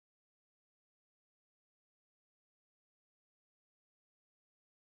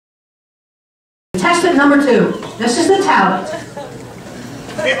Contestant number 2. This is the talent.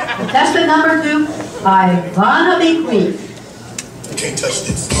 Contestant number 2, Ivana Queen. Can't touch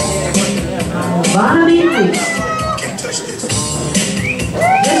this. Ivana Queen. Can't touch this.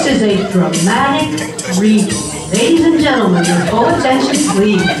 This is a dramatic reading. Ladies and gentlemen, your full attention,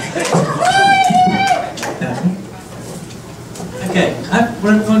 please. Okay,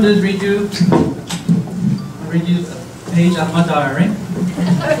 what I'm going to do is read you a page out of my diary.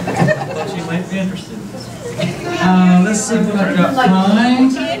 Thought you might be interested. Let's see what I've got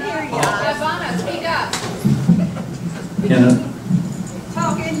behind. Ivana, speak up.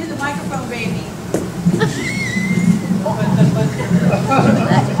 Talk into the microphone, baby.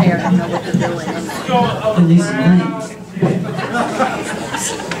 That pair don't know what they're doing. I need some names.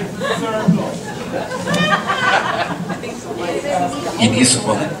 You need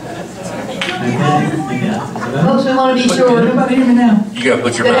someone. Folks, we want to be sure Everybody hear me now? You gotta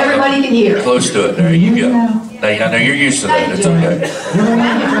put your that mouth everybody can hear. close to it. There you go. Now, I know you're used to that. It's okay.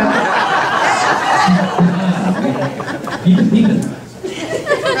 Keep it.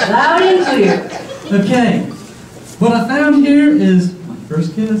 Loud and clear. Okay, what I found here is my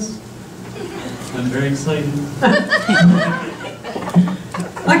first kiss. I'm very excited.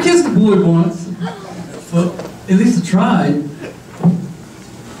 I kissed a boy once. Well, at least I tried.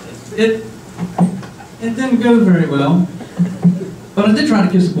 It didn't go very well, but I did try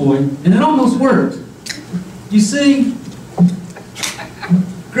to kiss a boy, and it almost worked. You see,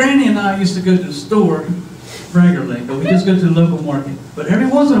 Granny and I used to go to the store regularly, but we just go to the local market. But every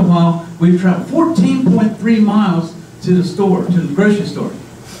once in a while, we've traveled 14.3 miles to the store, to the grocery store.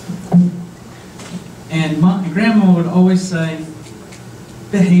 And my grandma would always say,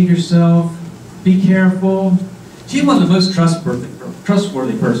 behave yourself, be careful. She wasn't the most trustworthy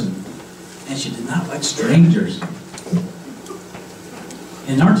person, and she did not like strangers.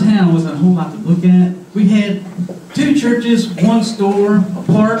 And our town wasn't a whole lot to look at. We had 2 churches, 1 store, a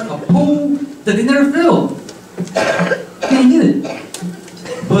park, a pool that they never filled. Can't get it.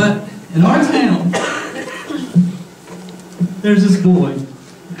 But in our town, there's this boy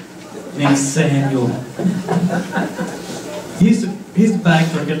named Samuel. He's the bag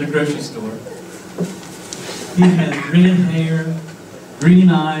clerk at the grocery store. He has red hair, green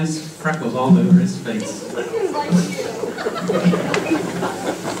eyes, freckles all over his face.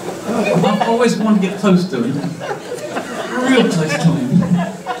 I've always wanted to get close to him, real close to him.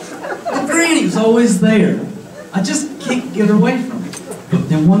 But Granny's always there. I just can't get her away from him. But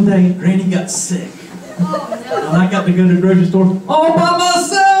then one day, Granny got sick. And I got to go to the grocery store all by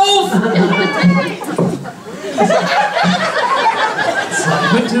myself! So I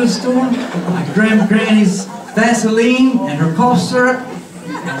went to the store, I grabbed Granny's Vaseline and her cough syrup,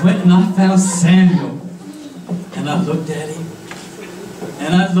 and went and I found Samuel. And I looked at him,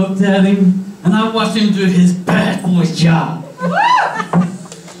 and I looked at him, and I watched him do his bad boy job.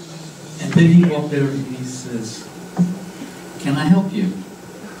 And then he walked over and he says, "Can I help you?"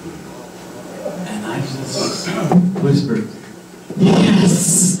 And I just whispered,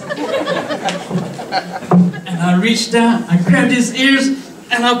 "Yes!" And I reached out, I grabbed his ears,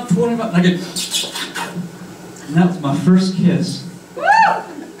 and I pulled him up, and I go, and that was my first kiss.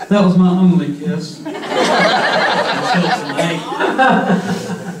 That was my only kiss. Until tonight.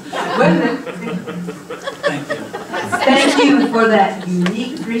 Wait a minute. Thank you. Thank you for that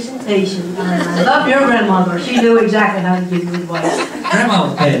unique presentation. And I love your grandmother. She knew exactly how to give you advice. Grandma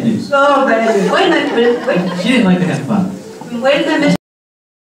was bad news. Oh, bad news. Wait a minute. She didn't like to have fun. Wait a minute.